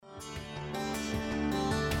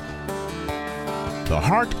The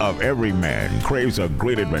heart of every man craves a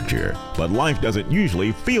great adventure, but life doesn't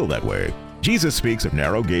usually feel that way. Jesus speaks of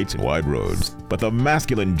narrow gates and wide roads, but the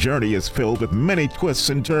masculine journey is filled with many twists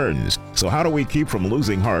and turns. So how do we keep from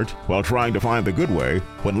losing heart while trying to find the good way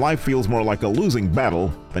when life feels more like a losing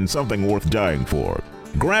battle than something worth dying for?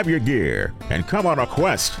 Grab your gear and come on a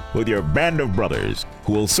quest with your band of brothers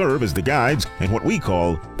who will serve as the guides in what we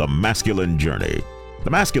call the masculine journey.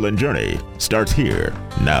 The masculine journey starts here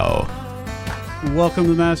now. Welcome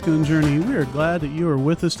to the Masculine Journey. We are glad that you are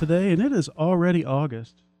with us today, and it is already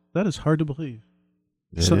August. That is hard to believe.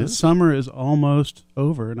 Summer is almost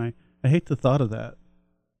over, and I hate the thought of that.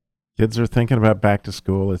 Kids are thinking about back to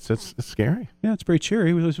school. It's scary. Yeah, it's pretty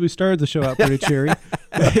cheery. We started the show out pretty cheery.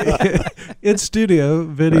 In studio,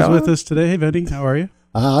 Vinny's with us today. Hey, Vinny, how are you?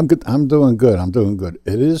 I'm good. I'm doing good.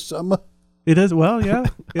 It is summer. It is. Well, yeah.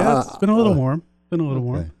 It's been a little warm.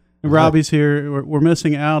 Warm. And Robbie's here. We're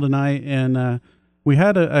missing Al tonight, and we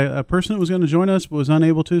had a person that was going to join us but was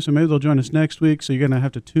unable to, so maybe they'll join us next week. So you're going to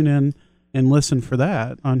have to tune in and listen for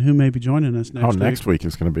that on who may be joining us next week. Next week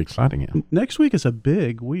is going to be exciting. Yeah. Next week is a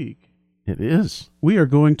big week. It is. We are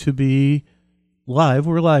going to be live.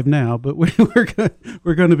 We're live now, but we're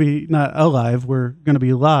going to be not alive. We're going to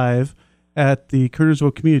be live at the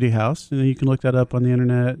Kernersville Community House, and you can look that up on the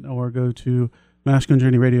internet or go to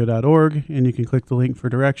masculinejourneyradio.org, and you can click the link for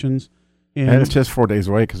directions. And it's just 4 days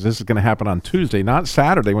away because this is going to happen on Tuesday, not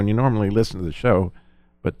Saturday when you normally listen to the show,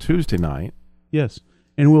 but Tuesday night. Yes,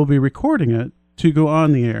 and we'll be recording it to go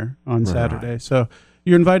on the air on Saturday. So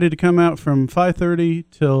you're invited to come out from 5:30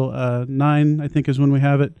 till 9, I think is when we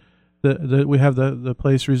have it. We have the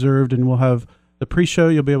place reserved, and we'll have the pre-show.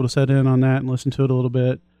 You'll be able to set in on that and listen to it a little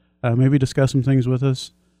bit, maybe discuss some things with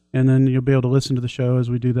us. And then you'll be able to listen to the show as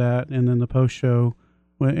we do that. And then the post-show.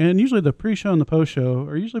 And usually the pre-show and the post-show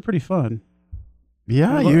are usually pretty fun.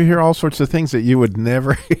 Yeah, you hear all sorts of things that you would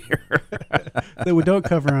never hear. That we don't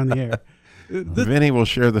cover on the air. Vinny will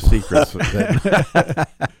share the secrets.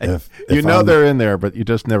 They're in there, but you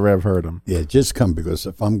just never have heard them. Yeah, just come, because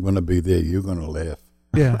if I'm going to be there, you're going to laugh.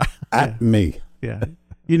 Yeah. At me. Yeah.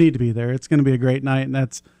 You need to be there. It's going to be a great night. And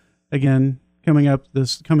that's, again, coming up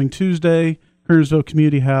this coming Tuesday, Kernersville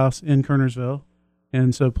Community House in Kernersville.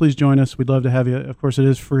 And so please join us. We'd love to have you. Of course, it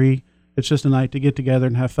is free. It's just a night to get together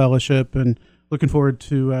and have fellowship, and looking forward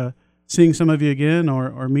to seeing some of you again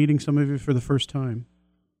or meeting some of you for the first time.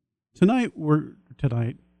 Tonight.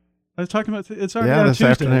 I was talking about, it's already on this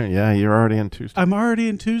Tuesday. Afternoon. Yeah, you're already in Tuesday. I'm already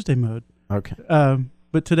in Tuesday mode. Okay.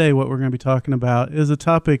 But today what we're going to be talking about is a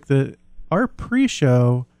topic that our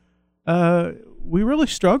pre-show, we really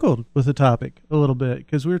struggled with the topic a little bit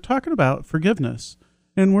because we were talking about forgiveness.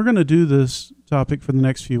 And we're going to do this topic for the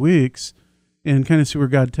next few weeks and kind of see where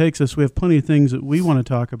God takes us. We have plenty of things that we want to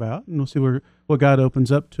talk about, and we'll see what God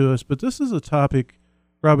opens up to us. But this is a topic,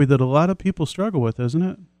 Robbie, that a lot of people struggle with, isn't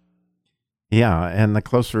it? Yeah, and the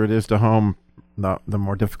closer it is to home, the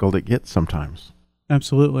more difficult it gets sometimes.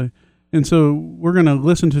 Absolutely. And so we're going to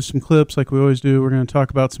listen to some clips like we always do. We're going to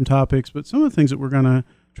talk about some topics, but some of the things that we're going to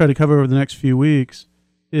try to cover over the next few weeks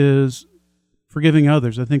is forgiving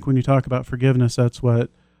others. I think when you talk about forgiveness, that's what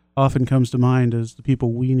often comes to mind is the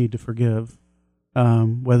people we need to forgive,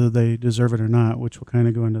 whether they deserve it or not, which we'll kind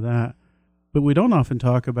of go into that. But we don't often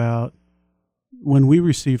talk about when we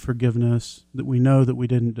receive forgiveness that we know that we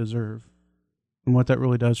didn't deserve and what that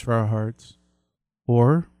really does for our hearts.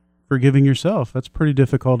 Or forgiving yourself. That's pretty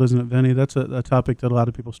difficult, isn't it, Vinny? That's a topic that a lot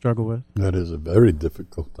of people struggle with. That is a very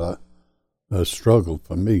difficult struggle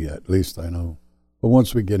for me, at least I know. But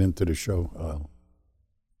once we get into the show,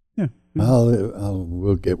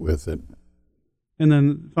 we'll get with it. And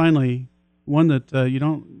then finally, one that you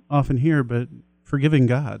don't often hear, but forgiving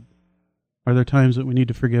God. Are there times that we need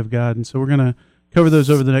to forgive God? And so we're going to cover those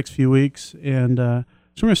over the next few weeks. And so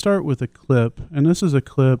we're going to start with a clip. And this is a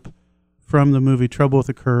clip from the movie Trouble with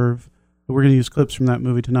a Curve. We're going to use clips from that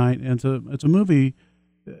movie tonight. And it's a movie,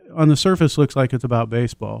 on the surface, looks like it's about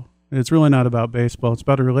baseball. It's really not about baseball. It's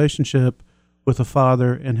about a relationship with a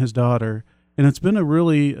father and his daughter. And it's been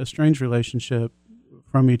a strange relationship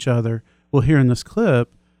from each other. We'll hear in this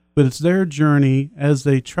clip, but it's their journey as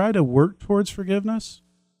they try to work towards forgiveness.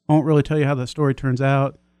 I won't really tell you how that story turns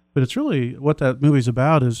out, but it's really what that movie's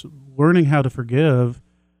about is learning how to forgive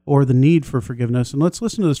or the need for forgiveness. And let's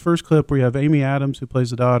listen to this first clip where you have Amy Adams, who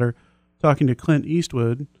plays the daughter, talking to Clint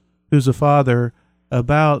Eastwood, who's the father,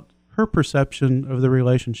 about her perception of the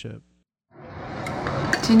relationship.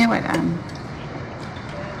 Do you know what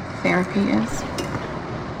therapy is?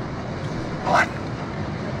 What?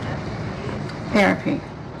 Therapy.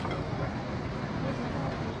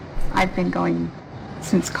 I've been going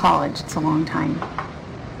since college. It's a long time.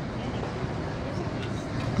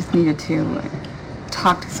 just needed to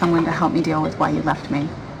talk to someone to help me deal with why you left me.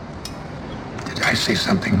 Did I say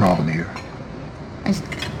something wrong to you? I just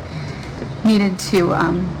needed to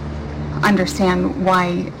understand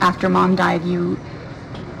why, after Mom died, you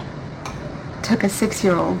took a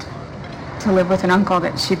 6-year-old to live with an uncle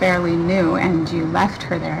that she barely knew, and you left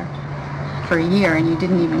her there for a year, and you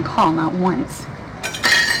didn't even call, not once.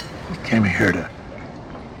 We came here to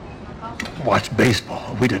watch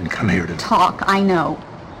baseball. We didn't come here to Talk, I know.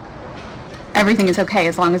 Everything is okay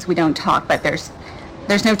as long as we don't talk, but there's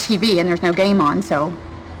no TV and there's no game on, so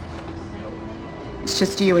it's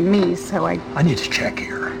just you and me, so I need to check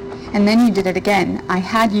here. And then you did it again. I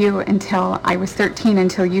had you until I was 13,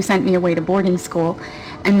 until you sent me away to boarding school,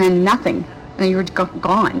 and then nothing. And you were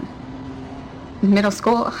gone. Middle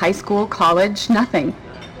school, high school, college, nothing.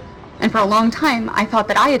 And for a long time, I thought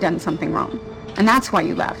that I had done something wrong, and that's why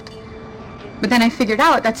you left. But then I figured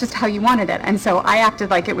out that's just how you wanted it, and so I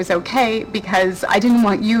acted like it was okay because I didn't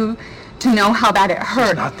want you to know how bad it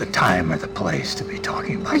hurt. It's not the time or the place to be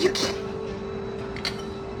talking about Are you kidding?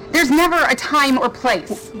 There's never a time or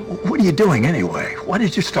place. What are you doing anyway? Why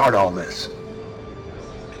did you start all this?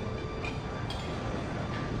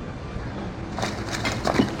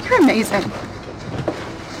 You're amazing.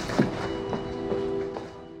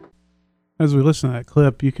 As we listen to that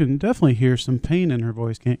clip, you can definitely hear some pain in her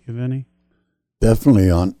voice, can't you, Vinny? Definitely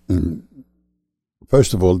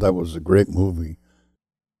first of all, that was a great movie.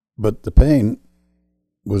 But the pain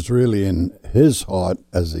was really in his heart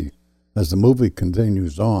as the movie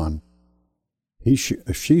continues on.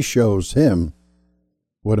 She shows him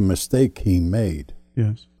what a mistake he made.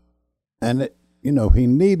 Yes. And, he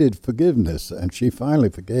needed forgiveness, and she finally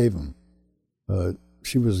forgave him.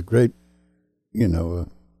 She was great,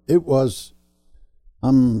 it was,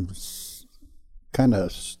 I'm kind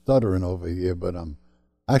of stuttering over here, but I'm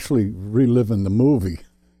actually reliving the movie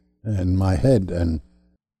in my head. And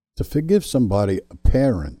to forgive somebody, a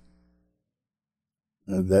parent,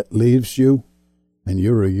 that leaves you, and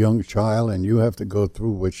you're a young child, and you have to go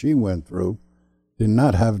through what she went through, did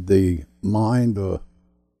not have the mind or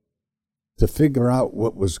to figure out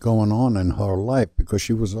what was going on in her life because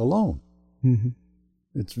she was alone. Mm-hmm.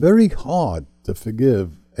 It's very hard to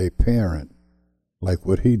forgive a parent like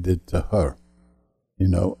what he did to her.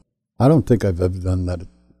 I don't think I've ever done that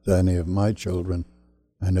to any of my children.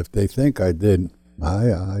 And if they think I did,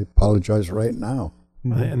 I apologize right now.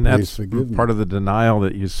 And that's part of the denial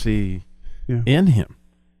that you see in him.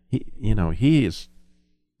 He is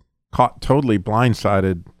caught totally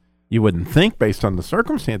blindsided. You wouldn't think based on the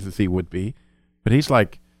circumstances he would be, but he's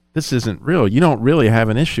like, this isn't real. You don't really have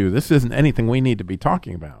an issue. This isn't anything we need to be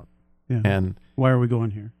talking about. Yeah. And why are we going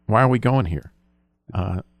here?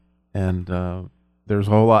 There's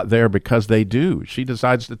a whole lot there because they do. She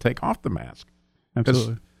decides to take off the mask.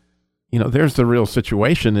 Absolutely. There's the real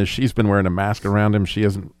situation is she's been wearing a mask around him. She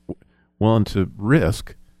isn't willing to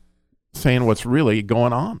risk saying what's really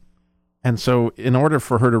going on. And so in order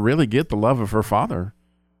for her to really get the love of her father,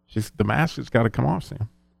 the mask has got to come off, Sam.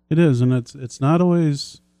 It is, and it's not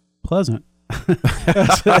always pleasant. I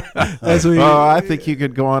think you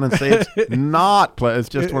could go on and say it's not pleasant. It's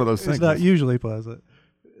just one of those things. It's not usually pleasant.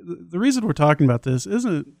 The reason we're talking about this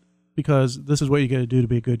isn't because this is what you got to do to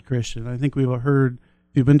be a good Christian. I think we've heard,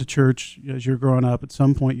 if you've been to church as you're growing up, at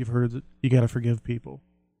some point you've heard that you got to forgive people.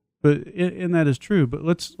 And that is true. But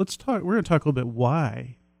let's talk. We're going to talk a little bit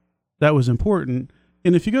why that was important.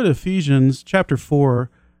 And if you go to Ephesians chapter 4,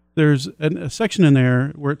 there's a section in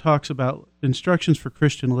there where it talks about instructions for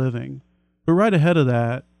Christian living. But right ahead of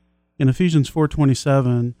that, in Ephesians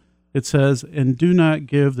 4:27, it says, "And do not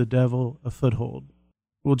give the devil a foothold."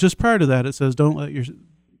 Well, just prior to that, it says, "Don't let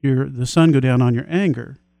the sun go down on your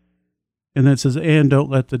anger." And then it says, "And don't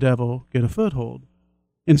let the devil get a foothold."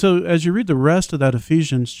 And so as you read the rest of that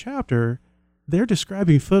Ephesians chapter, they're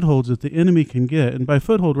describing footholds that the enemy can get. And by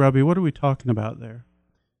foothold, Robbie, what are we talking about there?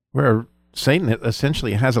 Where Satan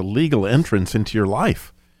essentially has a legal entrance into your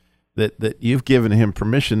life, that you've given him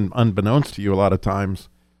permission, unbeknownst to you a lot of times,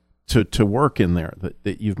 to work in there,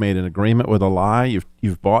 that you've made an agreement with a lie,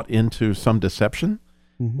 you've bought into some deception,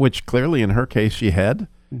 mm-hmm. which clearly in her case she had,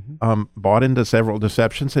 mm-hmm. Bought into several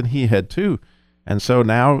deceptions, and he had too. And so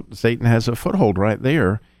now Satan has a foothold right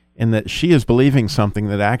there in that she is believing something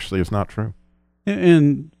that actually is not true.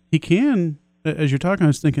 And he can, as you're talking, I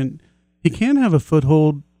was thinking, he can have a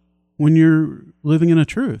foothold when you're living in a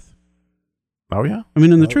truth. Oh, yeah. I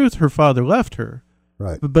mean, in the truth, her father left her.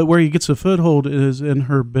 Right. But where he gets a foothold is in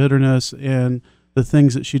her bitterness and the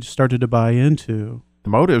things that she started to buy into. The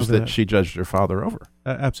motives that she judged her father over.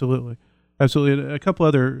 Absolutely. Absolutely. A couple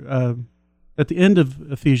other, at the end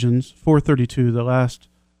of Ephesians 4:32, the last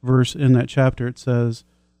verse in that chapter. It says,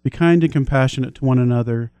 "Be kind and compassionate to one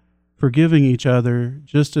another, forgiving each other,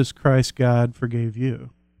 just as Christ God forgave you."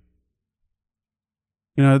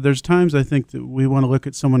 You know, there's times I think that we want to look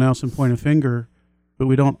at someone else and point a finger, but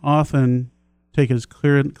we don't often take as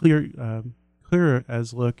clear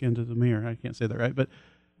as look into the mirror. I can't say that right, but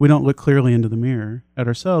we don't look clearly into the mirror at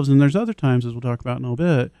ourselves. And there's other times, as we'll talk about in a little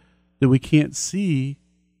bit, that we can't see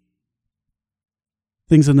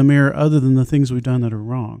things in the mirror other than the things we've done that are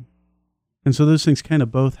wrong. And so those things kind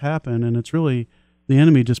of both happen, and it's really the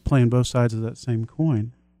enemy just playing both sides of that same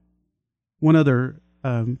coin. One other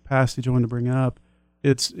passage I want to bring up,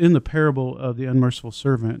 it's in the parable of the unmerciful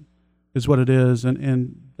servant, is what it is.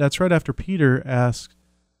 And that's right after Peter asks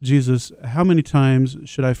Jesus, how many times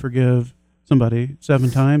should I forgive somebody? 7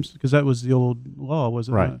 times? Because that was the old law,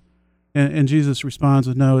 wasn't right. it? And Jesus responds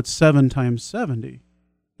with, no, it's 7 times 70.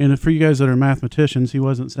 And for you guys that are mathematicians, he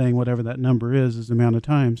wasn't saying whatever that number is the amount of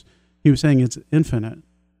times. He was saying it's infinite,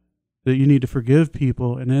 that you need to forgive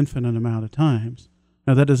people an infinite amount of times.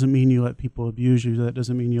 Now, that doesn't mean you let people abuse you. That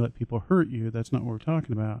doesn't mean you let people hurt you. That's not what we're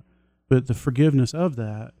talking about. But the forgiveness of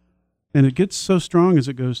that, and it gets so strong as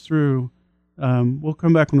it goes through. We'll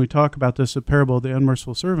come back when we talk about this, the parable of the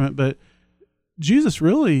unmerciful servant, but Jesus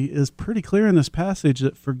really is pretty clear in this passage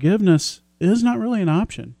that forgiveness is not really an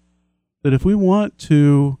option. That if we want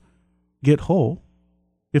to get whole,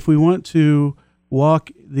 if we want to walk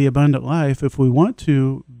the abundant life, if we want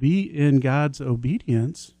to be in God's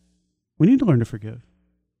obedience, we need to learn to forgive.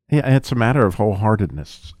 Yeah, it's a matter of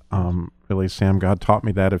wholeheartedness. Really, Sam, God taught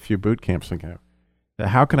me that a few boot camps ago. That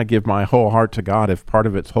how can I give my whole heart to God if part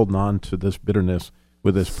of it's holding on to this bitterness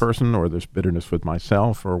with this person or this bitterness with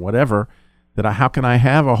myself or whatever? How can I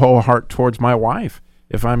have a whole heart towards my wife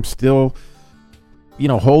if I'm still,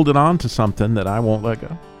 holding on to something that I won't let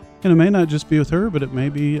go? And it may not just be with her, but it may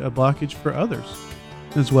be a blockage for others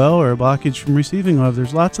as well, or a blockage from receiving love.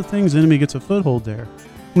 There's lots of things the enemy gets a foothold there.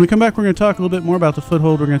 When we come back, we're going to talk a little bit more about the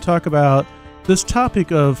foothold. We're going to talk about this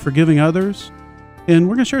topic of forgiving others, and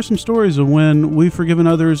we're going to share some stories of when we've forgiven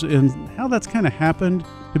others and how that's kind of happened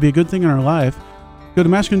to be a good thing in our life. Go to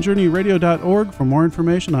masculinejourneyradio.org for more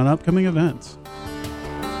information on upcoming events.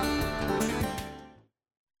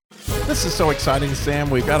 This is so exciting, Sam.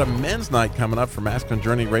 We've got a men's night coming up for Masculine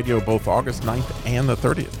Journey Radio both August 9th and the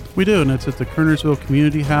 30th. We do, and it's at the Kernersville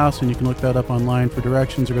Community House, and you can look that up online for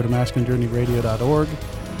directions or go to masculinejourneyradio.org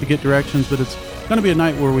to get directions. But it's going to be a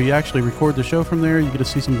night where we actually record the show from there. You get to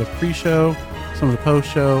see some of the pre-show, some of the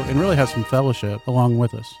post-show, and really have some fellowship along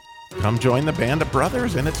with us. Come join the band of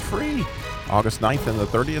brothers, and it's free. August 9th and the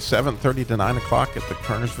 30th, 7:30 to 9 o'clock at the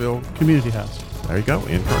Kernersville Community House. There you go,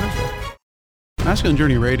 in Kernersville. Masculine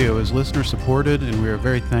Journey Radio is listener-supported, and we are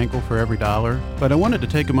very thankful for every dollar. But I wanted to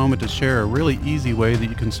take a moment to share a really easy way that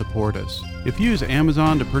you can support us. If you use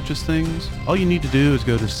Amazon to purchase things, all you need to do is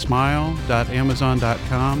go to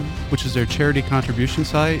smile.amazon.com, which is their charity contribution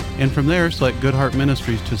site, and from there select Good Heart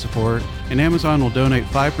Ministries to support, and Amazon will donate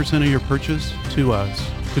 5% of your purchase to us.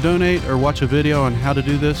 To donate or watch a video on how to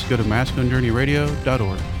do this, go to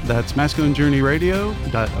masculinejourneyradio.org. That's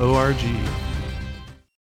masculinejourneyradio.org.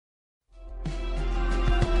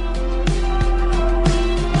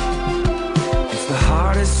 The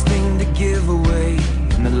hardest thing to give away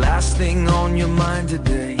and the last thing on your mind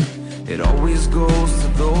today, it always goes to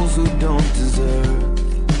those who don't deserve.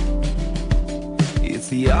 It's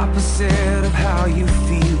the opposite of how you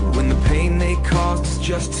feel when the pain they caused is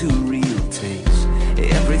just too real. It takes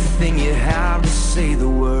everything you have to say the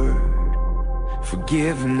word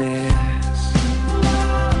forgiveness.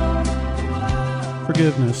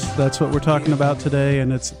 Forgiveness, that's what we're talking about today,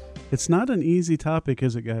 and it's not an easy topic,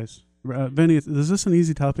 is it, guys? Benny, is this an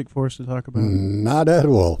easy topic for us to talk about? Not at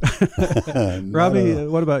all. Robbie,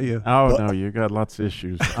 what about you? Oh, no, you got lots of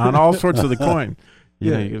issues on all sorts of the coin.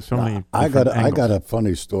 You get so many I got angles. a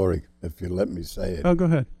funny story, if you let me say it. Oh, go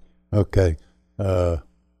ahead. Okay. I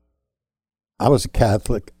was a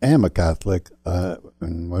Catholic, am a Catholic,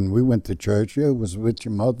 and when we went to church, you was with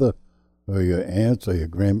your mother or your aunts or your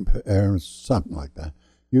grandparents, something like that.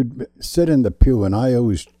 You'd sit in the pew, and I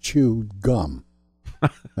always chewed gum.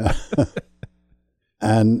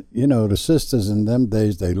 And, the sisters in them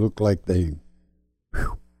days, they looked like it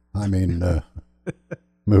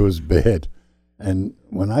was bad. And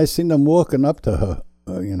when I seen them walking up to her,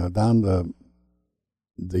 down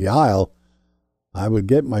the aisle, I would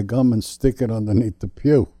get my gum and stick it underneath the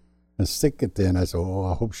pew and stick it there. And I said,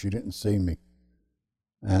 I hope she didn't see me.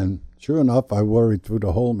 And sure enough, I worried through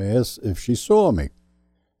the whole Mass if she saw me.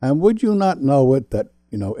 And would you not know it that,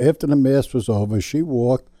 after the Mass was over, she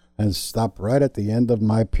walked and stopped right at the end of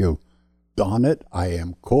my pew. Darn it, I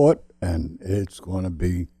am caught and it's going to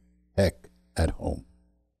be heck at home.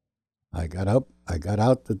 I got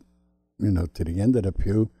out to the end of the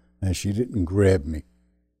pew, and she didn't grab me.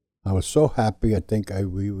 I was so happy, I think I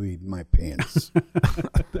wee-weed my pants.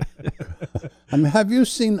 I mean, have you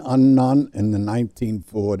seen a nun in the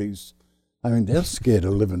 1940s? I mean, they're scared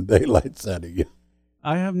of living daylights out of you.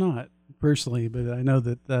 I have not, personally, but I know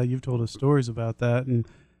that you've told us stories about that, and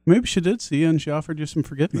maybe she did see you and she offered you some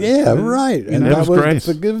forgiveness. Yeah, right. And that was grace.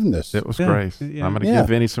 The forgiveness. It was grace. Yeah. I'm going to give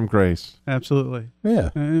Vinny some grace. Absolutely.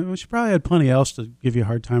 Yeah. Well, she probably had plenty else to give you a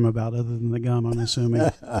hard time about other than the gum, I'm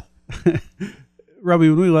assuming. Robbie,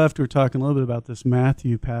 when we left, we were talking a little bit about this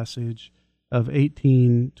Matthew passage of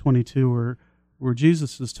 18:22 where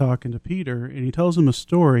Jesus is talking to Peter, and he tells him a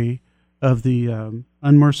story of the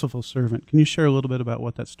unmerciful servant. Can you share a little bit about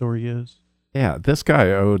what that story is? Yeah, this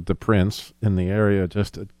guy owed the prince in the area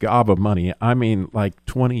just a gob of money. I mean, like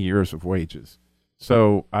 20 years of wages.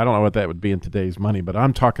 So I don't know what that would be in today's money, but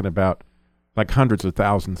I'm talking about like hundreds of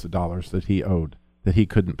thousands of dollars that he owed, that he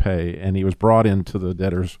couldn't pay. And he was brought into the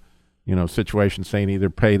debtor's, situation saying either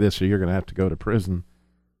pay this or you're going to have to go to prison.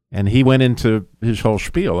 And he went into his whole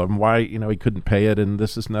spiel of why, he couldn't pay it and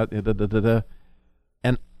this is not,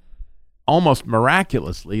 And almost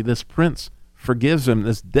miraculously, this prince forgives him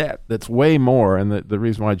this debt that's way more. And the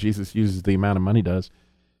reason why Jesus uses the amount of money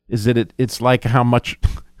is that it's like how much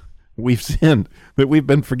we've sinned, that we've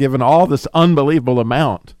been forgiven all this unbelievable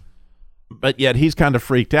amount. But yet he's kind of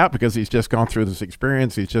freaked out because he's just gone through this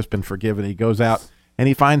experience. He's just been forgiven. He goes out and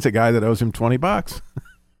he finds a guy that owes him $20.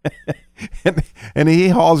 and he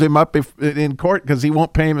hauls him up in court because he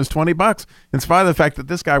won't pay him his $20, in spite of the fact that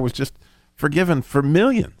this guy was just forgiven for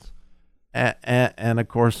millions. And of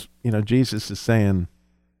course, Jesus is saying,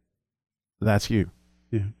 that's you.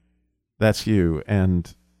 Yeah. That's you.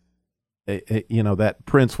 And, that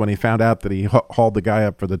prince, when he found out that he hauled the guy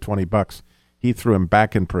up for the $20, he threw him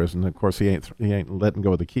back in prison. Of course, he ain't letting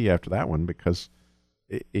go of the key after that one because,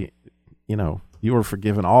 you were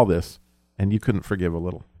forgiven all this and you couldn't forgive a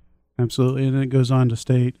little. Absolutely. And it goes on to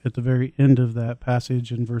state at the very end of that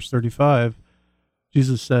passage in verse 35,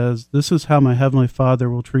 Jesus says, "This is how my heavenly Father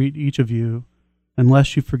will treat each of you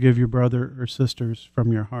unless you forgive your brother or sisters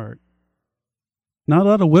from your heart." Not a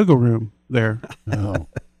lot of wiggle room there. No.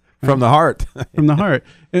 From the heart. From the heart.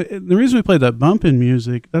 And the reason we played that bump in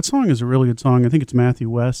music, that song is a really good song. I think it's Matthew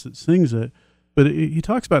West that sings it. But he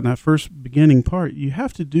talks about in that first beginning part, you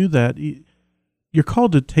have to do that. You're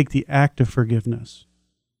called to take the act of forgiveness.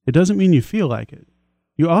 It doesn't mean you feel like it.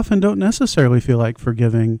 You often don't necessarily feel like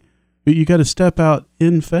forgiving, but you got to step out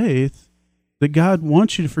in faith that God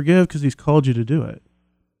wants you to forgive because he's called you to do it.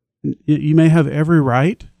 You may have every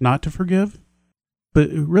right not to forgive, but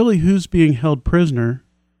really who's being held prisoner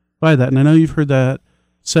by that? And I know you've heard that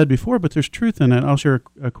said before, but there's truth in it. I'll share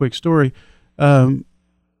a quick story. My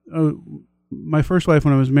first wife,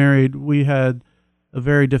 when I was married, we had a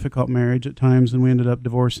very difficult marriage at times, and we ended up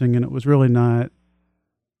divorcing, and it wasn't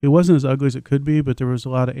as ugly as it could be, but there was a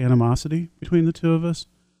lot of animosity between the two of us.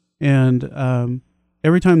 And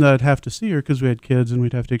every time that I'd have to see her, because we had kids and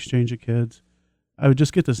we'd have to exchange the kids, I would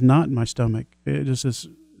just get this knot in my stomach. It just this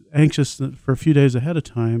anxious for a few days ahead of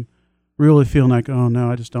time, really feeling like, oh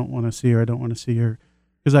no, I just don't want to see her. I don't want to see her.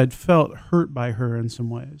 Because I'd felt hurt by her in some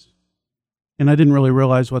ways. And I didn't really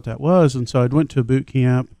realize what that was. And so I'd went to a boot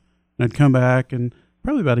camp and I'd come back, and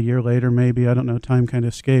probably about a year later, maybe, I don't know, time kind of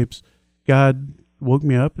escapes, God woke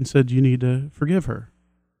me up and said, you need to forgive her.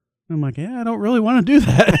 And I'm like, yeah, I don't really want to do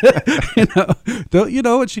that. Don't you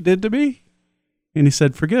know what she did to me? And he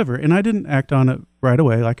said, forgive her. And I didn't act on it right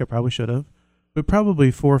away like I probably should have. But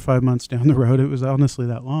probably 4 or 5 months down the road, it was honestly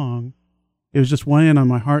that long. It was just weighing on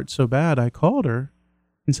my heart so bad, I called her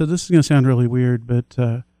and said, this is going to sound really weird, but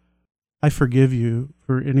I forgive you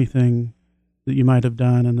for anything that you might have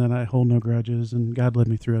done, and that I hold no grudges, and God led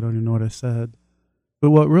me through it. I don't even know what I said.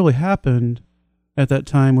 But what really happened at that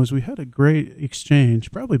time was we had a great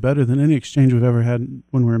exchange, probably better than any exchange we've ever had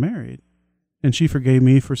when we were married. And she forgave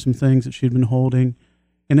me for some things that she'd been holding.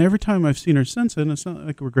 And every time I've seen her since then, it's not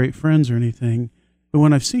like we're great friends or anything, but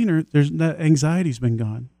when I've seen her, that anxiety's been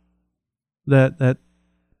gone. That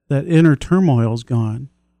inner turmoil's gone.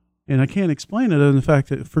 And I can't explain it other than the fact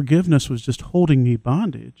that forgiveness was just holding me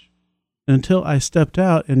bondage. And until I stepped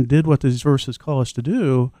out and did what these verses call us to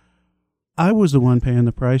do, I was the one paying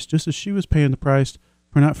the price, just as she was paying the price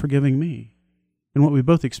for not forgiving me. And what we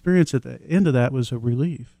both experienced at the end of that was a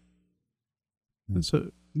relief. And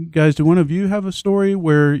so, guys, do one of you have a story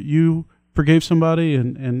where you forgave somebody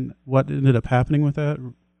and what ended up happening with that?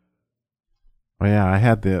 Well, yeah, I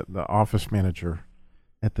had the office manager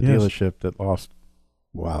at the dealership that lost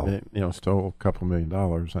Wow. They, stole a couple $1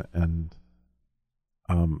 million, and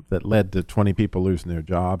that led to 20 people losing their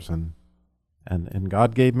jobs, and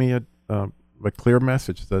God gave me a clear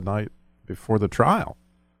message the night before the trial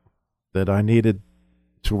that I needed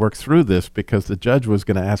to work through this because the judge was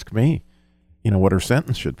going to ask me, what her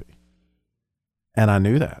sentence should be. And I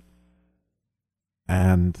knew that.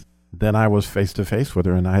 And then I was face to face with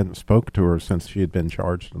her, and I hadn't spoke to her since she had been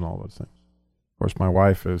charged and all those things. Of course, my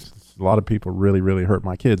wife is, a lot of people really, really hurt.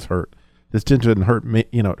 My kids hurt. This didn't hurt me,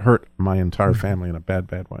 it hurt my entire family in a bad,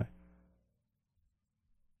 bad way.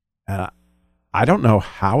 And I don't know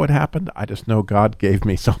how it happened. I just know God gave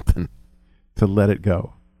me something to let it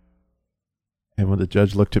go. And when the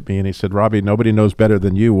judge looked at me and he said, Robbie, nobody knows better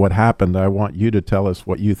than you what happened. I want you to tell us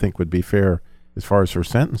what you think would be fair as far as her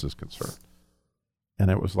sentence is concerned. And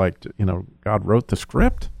it was like, God wrote the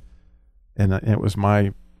script. And it was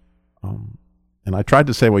my, and I tried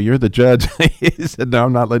to say, well, you're the judge. He said, no,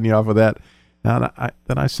 I'm not letting you off of that. And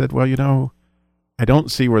then I said, well, I don't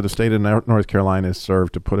see where the state of North Carolina is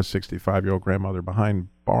served to put a 65-year-old grandmother behind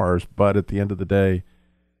bars. But at the end of the day,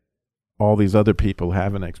 all these other people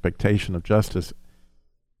have an expectation of justice.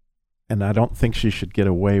 And I don't think she should get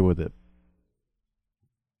away with it.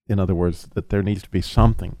 In other words, that there needs to be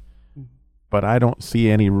something. But I don't see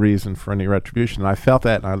any reason for any retribution. And I felt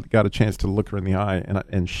that, and I got a chance to look her in the eye,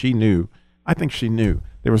 and she knew. I think she knew.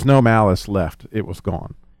 There was no malice left. It was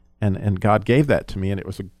gone. And God gave that to me, and it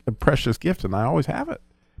was a precious gift, and I always have it.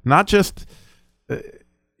 Not just, that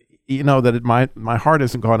my heart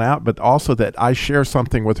hasn't gone out, but also that I share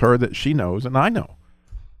something with her that she knows, and I know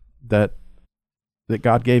that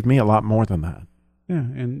God gave me a lot more than that. Yeah,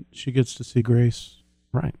 and she gets to see grace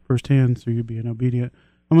firsthand through you being obedient.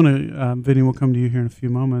 I'm going to, Vinny, we'll come to you here in a few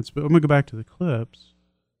moments, but I'm going to go back to the clips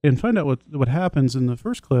and find out what happens in the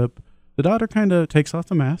first clip. The daughter kind of takes off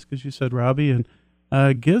the mask, as you said, Robbie,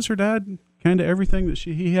 and gives her dad kind of everything that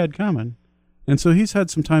he had coming. And so he's had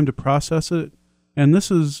some time to process it, and this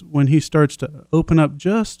is when he starts to open up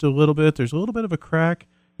just a little bit. There's a little bit of a crack.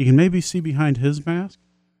 You can maybe see behind his mask.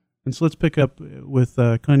 And so let's pick up with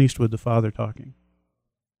Clint Eastwood, the father, talking.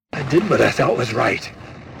 I did what I thought was right.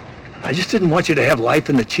 I just didn't want you to have life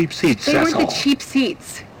in the cheap seats, They that's weren't all. the cheap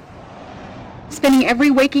seats. Spending every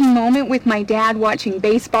waking moment with my dad, watching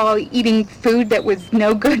baseball, eating food that was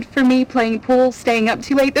no good for me, playing pool, staying up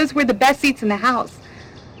too late, those were the best seats in the house.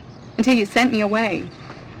 Until you sent me away.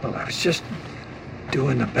 Well, I was just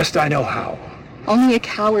doing the best I know how. Only a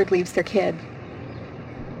coward leaves their kid.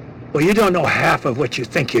 Well, you don't know half of what you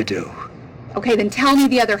think you do. Okay, then tell me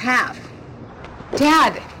the other half.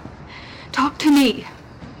 Dad, talk to me.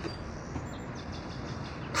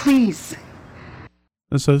 Please.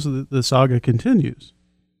 And so the saga continues,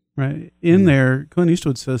 right? In there, Clint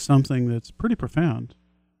Eastwood says something that's pretty profound.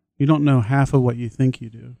 You don't know half of what you think you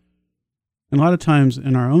do. And a lot of times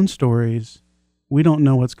in our own stories, we don't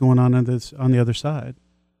know what's going on the other side.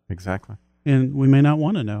 Exactly. And we may not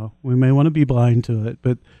want to know. We may want to be blind to it.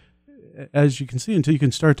 But as you can see, until you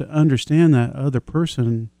can start to understand that other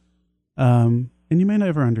person, and you may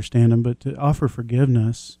never understand them, but to offer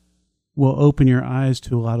forgiveness will open your eyes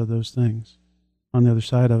to a lot of those things on the other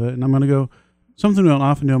side of it. And I'm going to go, something we don't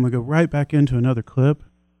often do, I'm going to go right back into another clip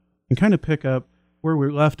and kind of pick up where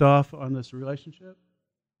we left off on this relationship.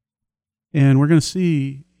 And we're going to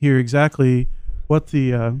see here exactly what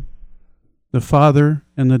the father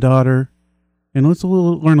and the daughter, and let's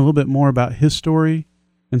learn a little bit more about his story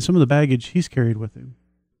and some of the baggage he's carried with him.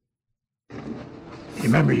 You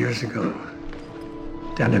remember years ago,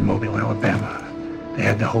 down in Mobile, Alabama, they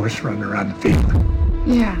had the horse running around the field.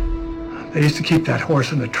 Yeah. They used to keep that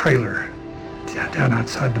horse in a trailer down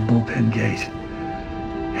outside the bullpen gate.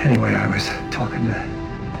 Anyway, I was talking to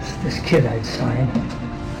this kid I'd signed.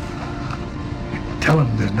 Tell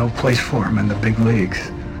him there's no place for him in the big leagues.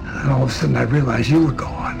 And all of a sudden I realized you were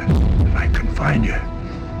gone and I couldn't find you.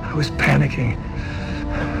 I was panicking.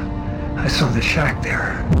 I saw the shack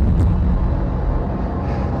there.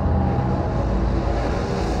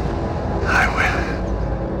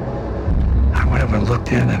 I went over and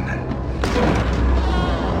looked in, and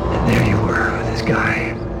there you were with this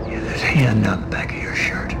guy. You had his hand down the back of your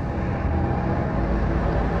shirt.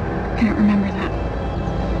 I don't remember that.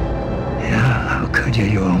 Yeah, how could you?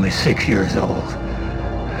 You were only 6 years old.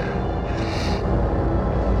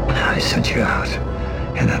 I sent you out,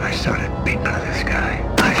 and then I started beating on this guy.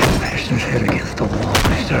 I smashed his head against the wall.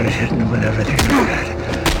 I started hitting him with everything I had.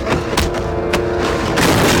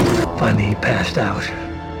 Finally, he passed out.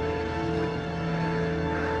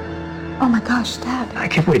 Oh my gosh, Dad. I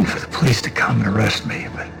kept waiting for the police to come and arrest me,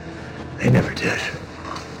 but they never did.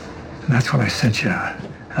 And that's when I sent you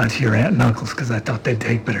to your aunt and uncles because I thought they'd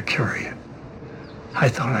take better care of you. I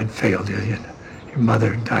thought I'd failed you. Your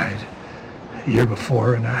mother died a year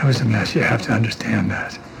before, and I was a mess. You have to understand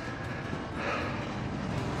that.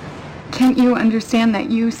 Can't you understand that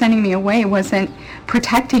you sending me away wasn't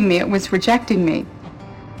protecting me, it was rejecting me?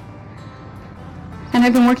 And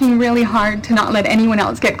I've been working really hard to not let anyone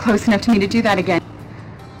else get close enough to me to do that again.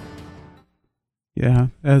 Yeah,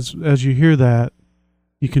 as you hear that,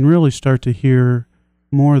 you can really start to hear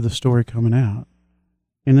more of the story coming out.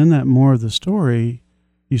 And in that more of the story,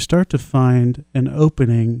 you start to find an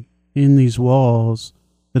opening in these walls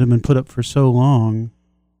that have been put up for so long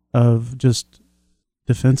of just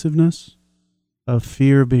defensiveness, of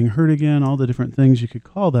fear of being hurt again, all the different things you could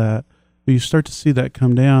call that. But you start to see that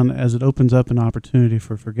come down as it opens up an opportunity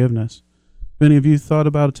for forgiveness. Have any of you thought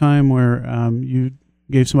about a time where you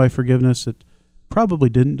gave somebody forgiveness that probably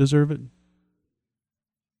didn't deserve it?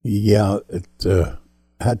 Yeah, it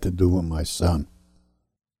had to do with my son.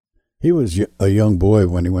 He was a young boy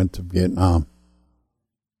when he went to Vietnam.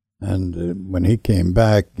 And when he came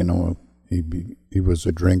back, he was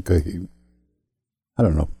a drinker. I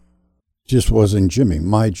don't know, just wasn't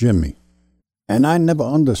my Jimmy. And I never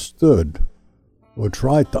understood or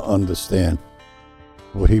tried to understand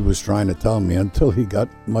what he was trying to tell me until he got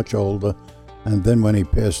much older, and then when he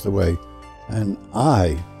passed away. And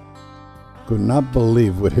I could not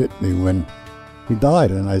believe what hit me when he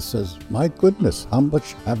died. And I says, my goodness, how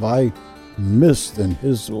much have I missed in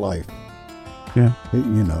his life? Yeah.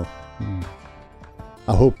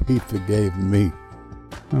 I hope he forgave me.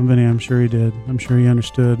 Vinny, I'm sure he did. I'm sure he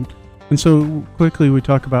understood. And so quickly we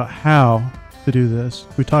talk about how to do this.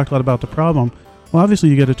 We talked a lot about the problem. Well, obviously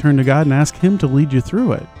you got to turn to God and ask him to lead you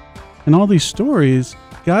through it. And all these stories,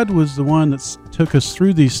 God was the one that took us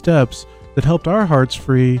through these steps that helped our hearts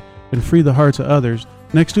free and free the hearts of others.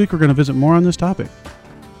 Next week, we're going to visit more on this topic.